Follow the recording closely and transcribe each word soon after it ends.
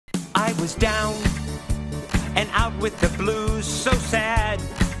I was down and out with the blues, so sad.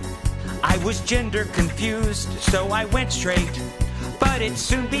 I was gender confused, so I went straight. But it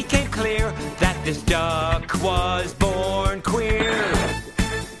soon became clear that this duck was born queer.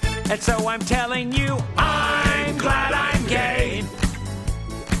 And so I'm telling you, I'm glad I'm gay.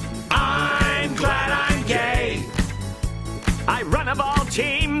 I'm glad I'm gay. I run a ball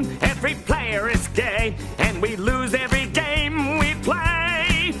team, every player is gay, and we lose every game we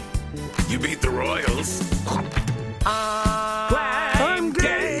play. You beat the Royals. I'm glad I'm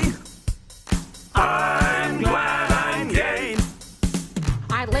gay. I'm glad I'm gay.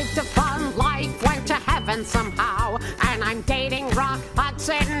 I lived a fun life, went to heaven somehow, and I'm dating Rock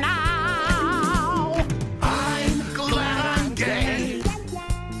Hudson now. I'm glad I'm gay.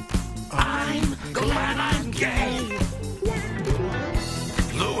 I'm glad I'm gay.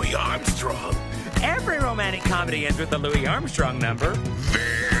 Louis Armstrong. Every romantic comedy ends with a Louis Armstrong number.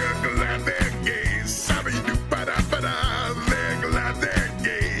 They're glad they're gay. Sabby-doo-ba-da-ba-da. They're glad they're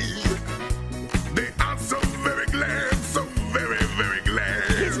gay. They are so very glad, so very, very glad.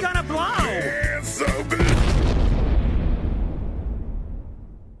 He's gonna blow. They're so glad.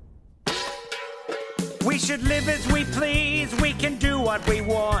 We should live as we please. We can do what we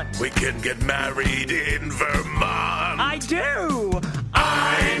want. We can get married in Vermont. I do.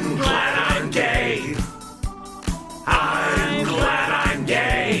 I'm glad I'm gay. I'm glad I'm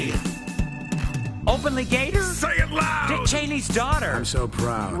gay. Openly Gator? Say it loud. Dick Cheney's daughter. I'm so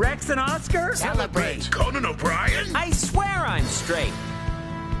proud. Rex and Oscar? Celebrate. Conan O'Brien. I swear I'm straight.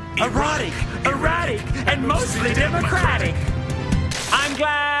 Erotic, erratic, and mostly democratic. I'm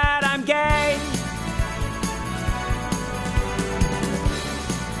glad I'm gay.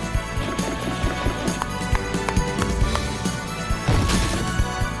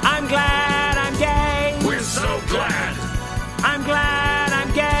 I'm glad I'm gay. We're so glad. I'm glad